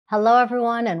Hello,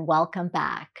 everyone, and welcome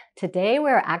back. Today,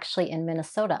 we're actually in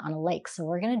Minnesota on a lake, so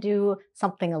we're going to do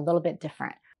something a little bit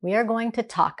different. We are going to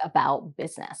talk about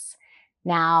business.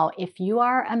 Now, if you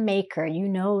are a maker, you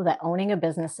know that owning a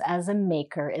business as a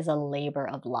maker is a labor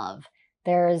of love.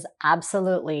 There's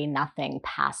absolutely nothing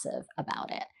passive about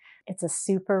it. It's a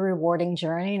super rewarding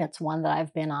journey, and it's one that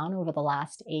I've been on over the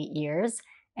last 8 years.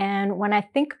 And when I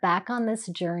think back on this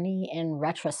journey in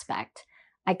retrospect,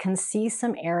 I can see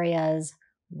some areas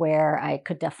where I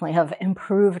could definitely have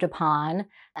improved upon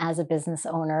as a business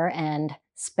owner and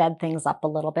sped things up a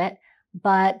little bit.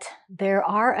 But there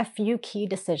are a few key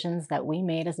decisions that we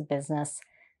made as a business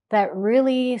that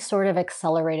really sort of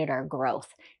accelerated our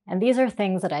growth. And these are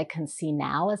things that I can see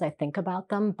now as I think about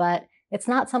them, but it's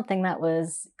not something that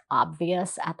was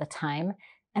obvious at the time.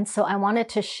 And so I wanted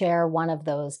to share one of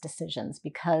those decisions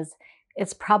because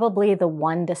it's probably the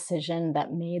one decision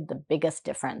that made the biggest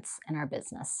difference in our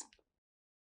business.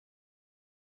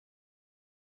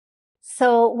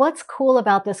 So, what's cool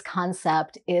about this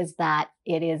concept is that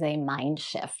it is a mind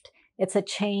shift. It's a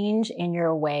change in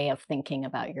your way of thinking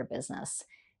about your business.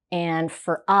 And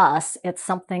for us, it's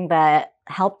something that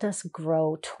helped us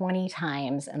grow 20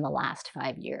 times in the last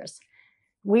 5 years.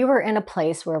 We were in a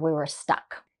place where we were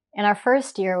stuck. In our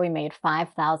first year, we made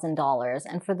 $5,000.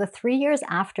 And for the 3 years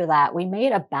after that, we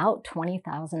made about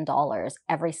 $20,000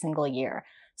 every single year.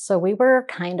 So we were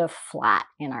kind of flat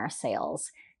in our sales.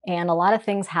 And a lot of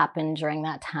things happened during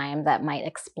that time that might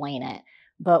explain it.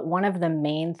 But one of the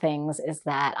main things is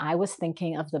that I was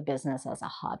thinking of the business as a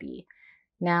hobby.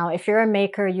 Now, if you're a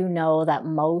maker, you know that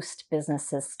most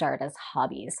businesses start as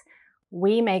hobbies.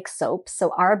 We make soap,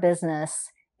 so our business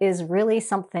is really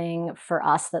something for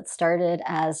us that started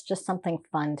as just something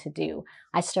fun to do.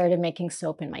 I started making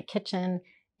soap in my kitchen,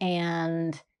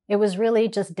 and it was really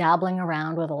just dabbling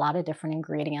around with a lot of different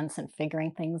ingredients and figuring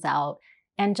things out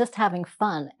and just having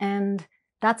fun. And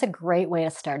that's a great way to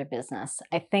start a business.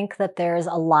 I think that there's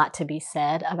a lot to be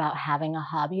said about having a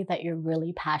hobby that you're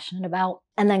really passionate about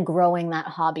and then growing that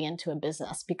hobby into a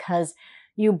business because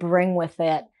you bring with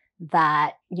it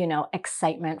that,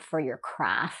 excitement for your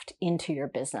craft into your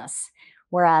business.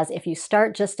 Whereas if you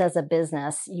start just as a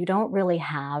business, you don't really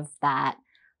have that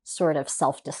sort of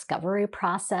self-discovery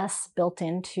process built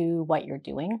into what you're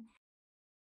doing.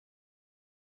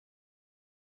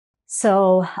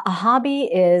 So a hobby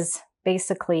is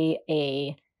basically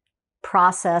a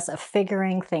process of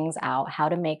figuring things out, how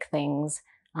to make things,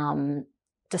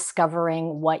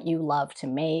 discovering what you love to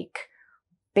make,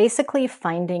 basically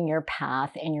finding your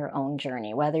path in your own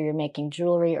journey, whether you're making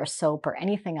jewelry or soap or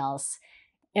anything else.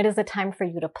 It is a time for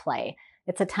you to play.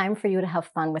 It's a time for you to have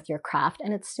fun with your craft,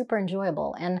 and it's super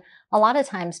enjoyable. And a lot of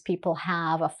times people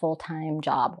have a full-time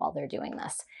job while they're doing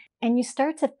this. And you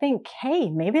start to think,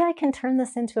 hey, maybe I can turn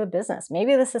this into a business.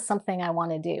 Maybe this is something I want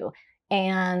to do.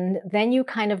 And then you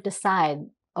kind of decide,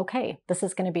 okay, this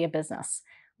is going to be a business.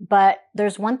 But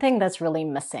there's one thing that's really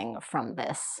missing from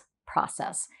this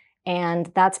process,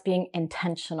 and that's being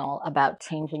intentional about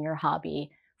changing your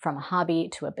hobby from a hobby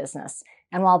to a business.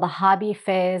 And while the hobby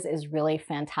phase is really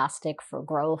fantastic for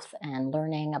growth and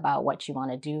learning about what you want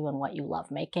to do and what you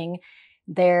love making,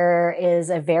 there is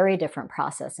a very different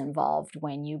process involved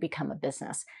when you become a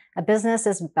business. A business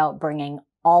is about bringing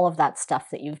all of that stuff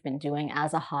that you've been doing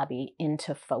as a hobby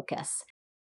into focus.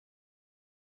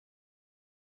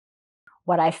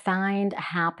 What I find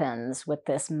happens with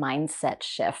this mindset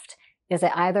shift is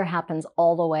it either happens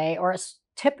all the way or it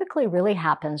typically really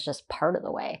happens just part of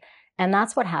the way. And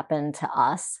that's what happened to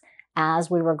us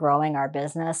as we were growing our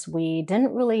business. We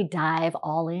didn't really dive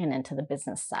all in into the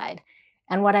business side.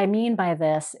 And what I mean by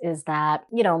this is that,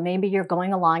 maybe you're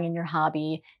going along in your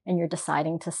hobby and you're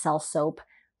deciding to sell soap,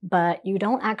 but you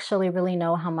don't actually really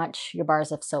know how much your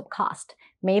bars of soap cost.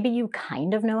 Maybe you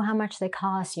kind of know how much they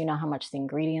cost, you know how much the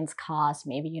ingredients cost,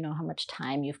 maybe you know how much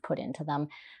time you've put into them,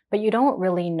 but you don't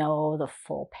really know the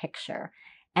full picture.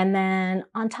 And then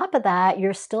on top of that,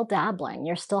 you're still dabbling,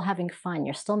 you're still having fun,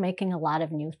 you're still making a lot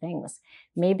of new things.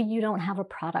 Maybe you don't have a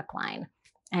product line.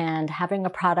 And having a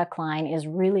product line is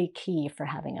really key for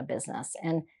having a business.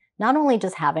 And not only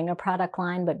just having a product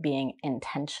line, but being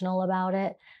intentional about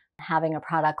it, having a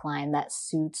product line that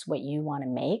suits what you want to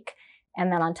make.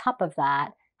 And then on top of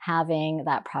that, having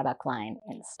that product line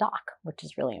in stock, which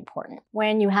is really important.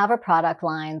 When you have a product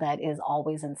line that is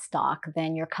always in stock,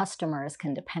 then your customers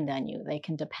can depend on you. They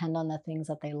can depend on the things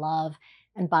that they love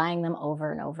and buying them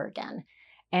over and over again.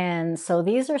 And so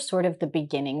these are sort of the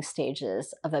beginning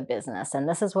stages of a business. And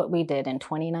this is what we did in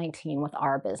 2019 with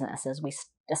our business is we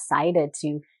decided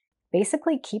to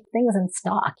basically keep things in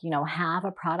stock, have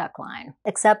a product line.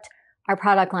 Except Our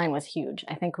product line was huge.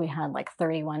 I think we had like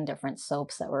 31 different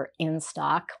soaps that were in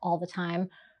stock all the time,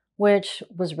 which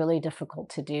was really difficult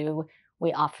to do.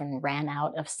 We often ran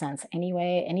out of scents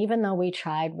anyway. And even though we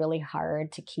tried really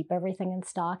hard to keep everything in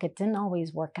stock, it didn't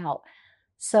always work out.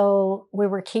 So we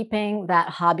were keeping that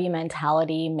hobby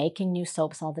mentality, making new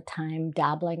soaps all the time,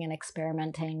 dabbling and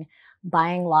experimenting,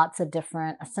 buying lots of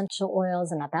different essential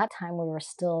oils. And at that time, we were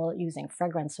still using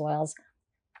fragrance oils.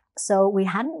 So we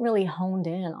hadn't really honed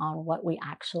in on what we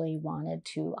actually wanted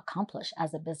to accomplish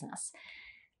as a business.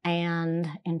 And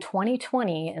in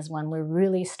 2020 is when we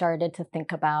really started to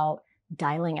think about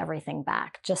dialing everything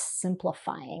back, just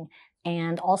simplifying.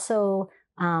 And also,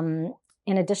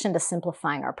 in addition to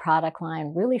simplifying our product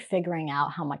line, really figuring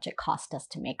out how much it cost us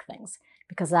to make things,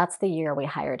 because that's the year we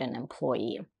hired an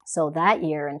employee. So that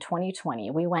year in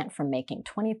 2020, we went from making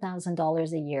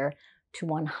 $20,000 a year to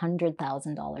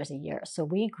 $100,000 a year. So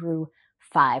we grew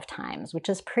 5 times, which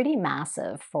is pretty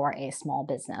massive for a small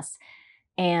business.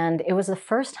 And it was the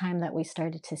first time that we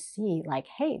started to see, like,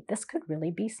 hey, this could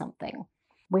really be something.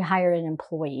 We hired an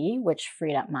employee, which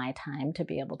freed up my time to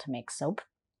be able to make soap.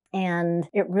 And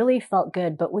it really felt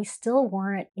good, but we still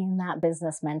weren't in that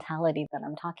business mentality that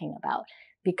I'm talking about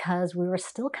because we were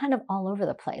still kind of all over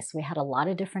the place. We had a lot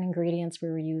of different ingredients we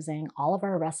were using. All of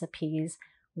our recipes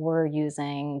were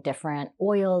using different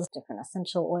oils, different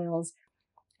essential oils.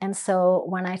 And so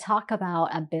when I talk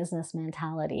about a business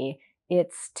mentality,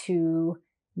 it's to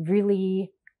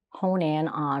really hone in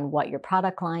on what your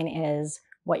product line is,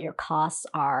 what your costs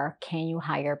are. Can you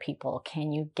hire people?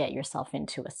 Can you get yourself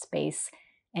into a space?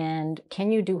 And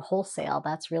can you do wholesale?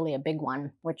 That's really a big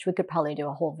one, which we could probably do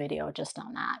a whole video just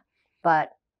on that.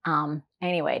 But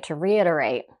anyway, to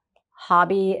reiterate,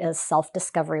 hobby is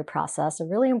self-discovery process, a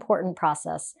really important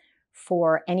process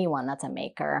for anyone that's a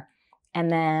maker.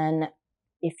 And then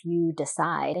if you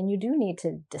decide, and you do need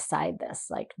to decide this,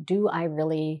 like, do I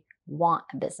really want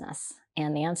a business?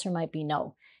 And the answer might be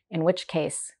no, in which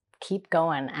case, keep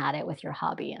going at it with your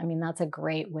hobby. I mean, that's a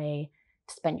great way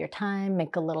to spend your time,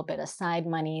 make a little bit of side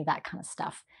money, that kind of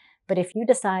stuff. But if you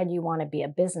decide you want to be a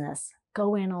business,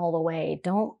 go in all the way.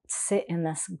 Don't sit in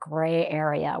this gray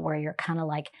area where you're kind of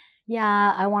like,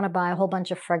 yeah, I want to buy a whole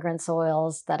bunch of fragrance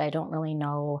oils that I don't really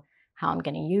know how I'm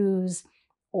going to use.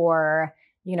 Or,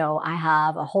 I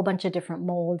have a whole bunch of different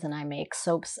molds and I make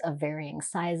soaps of varying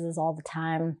sizes all the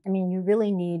time. I mean, you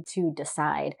really need to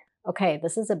decide, okay,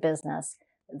 this is a business.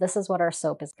 This is what our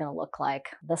soap is going to look like.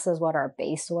 This is what our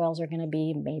base oils are going to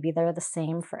be. Maybe they're the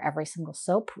same for every single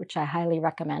soap, which I highly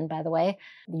recommend, by the way.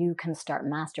 You can start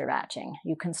master batching.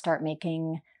 You can start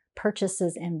making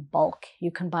purchases in bulk.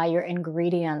 You can buy your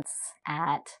ingredients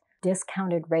at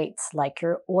discounted rates, like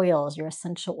your oils, your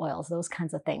essential oils, those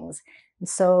kinds of things. And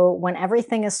so when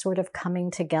everything is sort of coming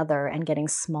together and getting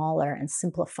smaller and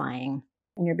simplifying,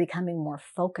 and you're becoming more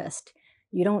focused,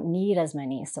 you don't need as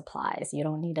many supplies. You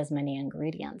don't need as many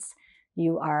ingredients.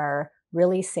 You are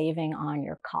really saving on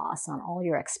your costs, on all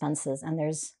your expenses, and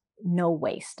there's no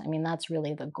waste. I mean, that's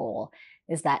really the goal,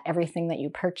 is that everything that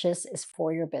you purchase is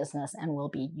for your business and will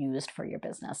be used for your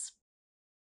business.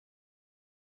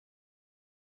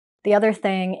 The other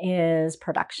thing is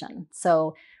production.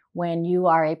 So when you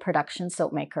are a production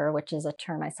soap maker, which is a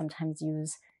term I sometimes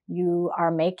use, you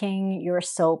are making your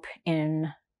soap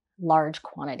in large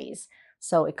quantities.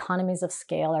 So economies of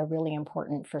scale are really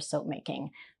important for soap making.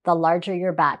 The larger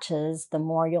your batches, the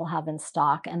more you'll have in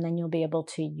stock, and then you'll be able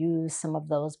to use some of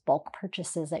those bulk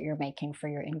purchases that you're making for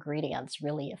your ingredients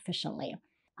really efficiently.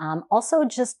 Also,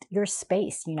 just your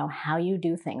space, how you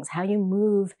do things, how you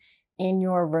move in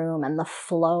your room, and the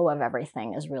flow of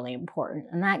everything is really important.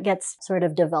 And that gets sort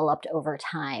of developed over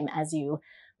time as you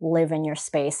live in your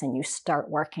space and you start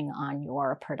working on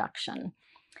your production.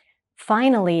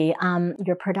 Finally,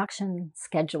 your production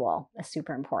schedule is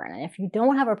super important. And if you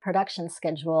don't have a production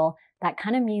schedule, that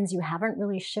kind of means you haven't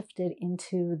really shifted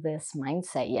into this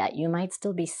mindset yet. You might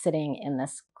still be sitting in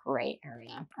this gray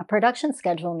area. A production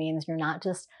schedule means you're not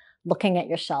just looking at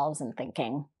your shelves and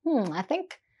thinking, I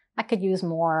think I could use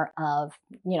more of,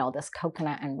 this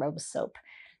coconut and rose soap.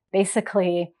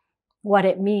 Basically, what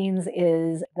it means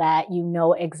is that you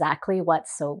know exactly what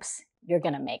soaps you're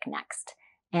going to make next.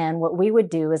 And what we would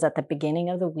do is at the beginning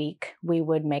of the week, we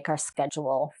would make our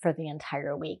schedule for the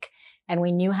entire week. And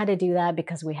we knew how to do that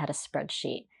because we had a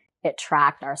spreadsheet. It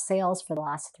tracked our sales for the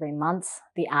last 3 months,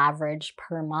 the average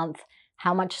per month,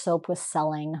 how much soap was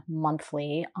selling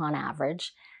monthly on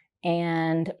average.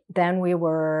 And then we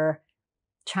were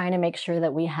trying to make sure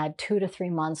that we had 2 to 3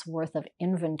 months worth of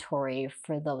inventory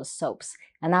for those soaps.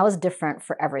 And that was different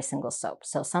for every single soap.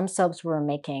 So some soaps we were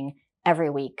making every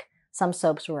week. Some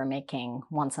soaps we were making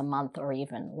once a month or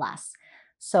even less.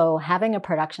 So having a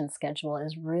production schedule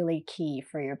is really key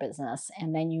for your business.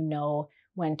 And then you know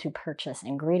when to purchase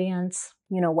ingredients,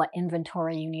 you know what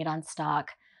inventory you need on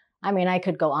stock. I mean, I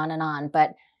could go on,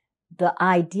 but the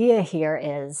idea here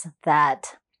is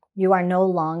that you are no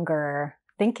longer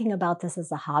thinking about this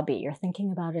as a hobby. You're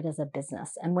thinking about it as a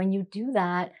business. And when you do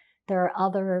that, there are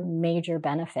other major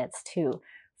benefits too.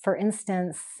 For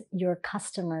instance, your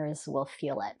customers will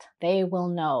feel it. They will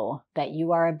know that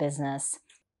you are a business.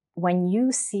 When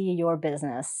you see your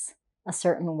business a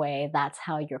certain way, that's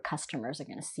how your customers are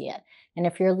going to see it. And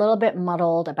if you're a little bit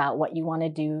muddled about what you want to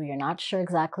do, you're not sure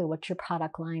exactly what your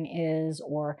product line is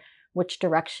or which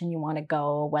direction you want to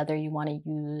go, whether you want to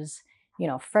use,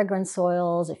 fragrance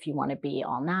oils, if you want to be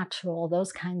all natural,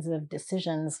 those kinds of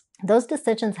decisions, those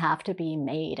decisions have to be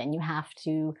made and you have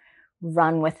to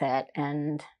run with it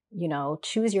and,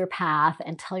 choose your path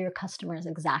and tell your customers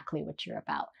exactly what you're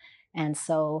about. And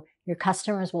so your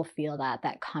customers will feel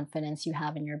that confidence you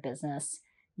have in your business.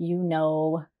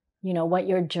 What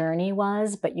your journey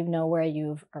was, but you know where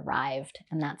you've arrived.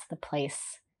 And that's the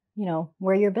place,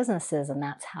 where your business is. And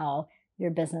that's how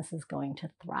your business is going to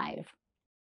thrive.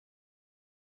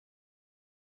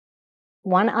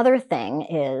 One other thing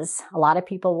is a lot of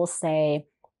people will say,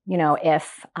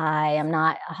 if I am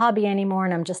not a hobby anymore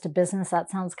and I'm just a business, that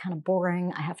sounds kind of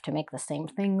boring. I have to make the same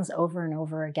things over and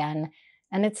over again.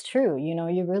 And it's true,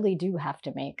 you really do have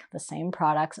to make the same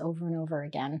products over and over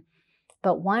again.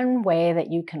 But one way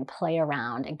that you can play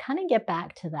around and kind of get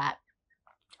back to that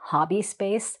hobby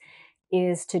space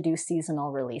is to do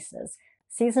seasonal releases.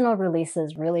 Seasonal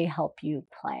releases really help you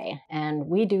play. And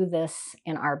we do this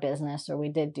in our business, or we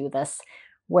did do this,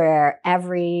 where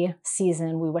every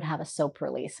season we would have a soap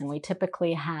release. And we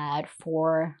typically had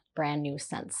 4 brand new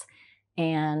scents.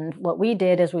 And what we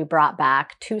did is we brought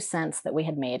back 2 scents that we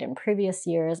had made in previous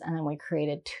years, and then we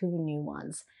created 2 new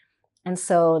ones. And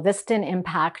so this didn't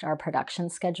impact our production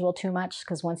schedule too much,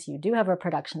 because once you do have a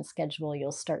production schedule,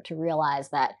 you'll start to realize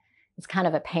that it's kind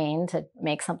of a pain to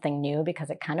make something new because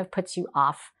it kind of puts you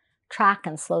off track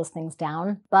and slows things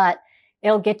down, but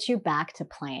it'll get you back to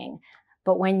playing.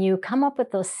 But when you come up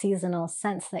with those seasonal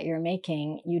scents that you're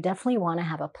making, you definitely want to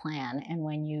have a plan. And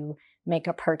when you make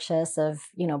a purchase of,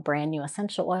 brand new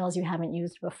essential oils you haven't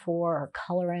used before or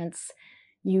colorants,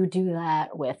 you do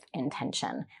that with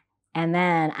intention. And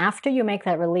then after you make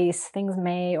that release, things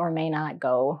may or may not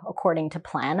go according to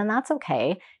plan, and that's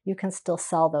okay. You can still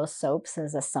sell those soaps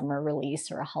as a summer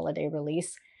release or a holiday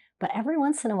release. But every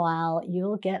once in a while,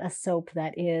 you'll get a soap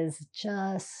that is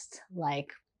just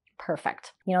like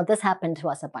perfect. This happened to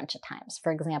us a bunch of times.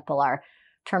 For example, our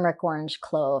turmeric orange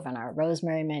clove and our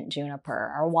rosemary mint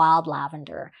juniper, our wild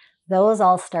lavender, those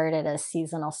all started as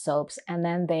seasonal soaps, and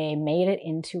then they made it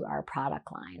into our product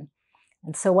line.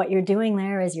 And so what you're doing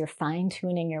there is you're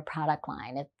fine-tuning your product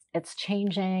line. It's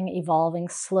changing, evolving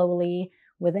slowly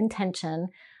with intention,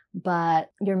 but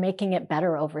you're making it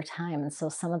better over time. And so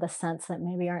some of the scents that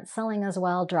maybe aren't selling as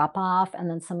well drop off, and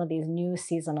then some of these new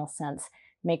seasonal scents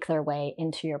make their way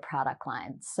into your product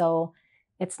line. So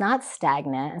it's not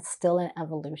stagnant, it's still an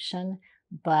evolution,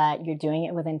 but you're doing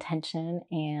it with intention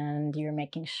and you're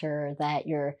making sure that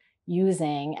you're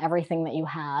using everything that you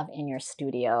have in your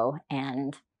studio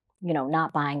and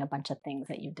not buying a bunch of things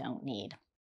that you don't need.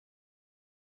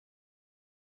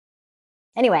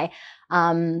 Anyway,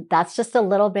 that's just a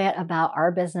little bit about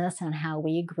our business and how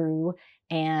we grew.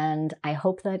 And I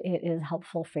hope that it is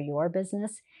helpful for your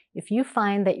business. If you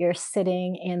find that you're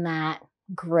sitting in that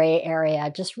gray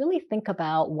area, just really think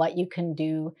about what you can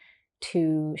do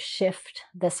to shift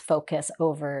this focus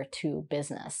over to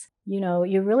business.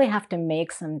 You really have to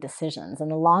make some decisions.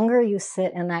 And the longer you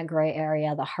sit in that gray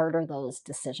area, the harder those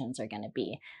decisions are going to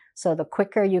be. So the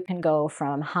quicker you can go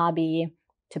from hobby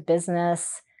to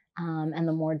business, and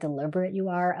the more deliberate you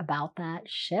are about that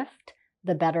shift,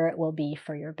 the better it will be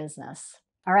for your business.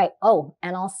 All right. Oh,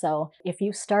 and also, if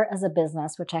you start as a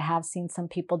business, which I have seen some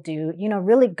people do,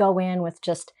 really go in with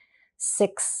just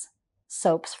 6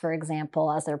 soaps, for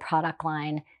example, as their product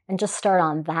line and just start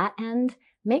on that end.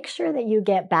 Make sure that you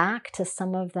get back to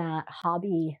some of that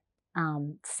hobby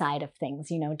side of things,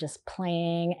 just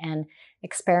playing and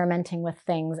experimenting with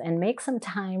things, and make some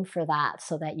time for that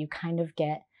so that you kind of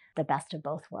get the best of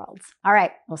both worlds. All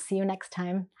right, we'll see you next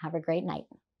time. Have a great night.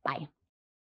 Bye.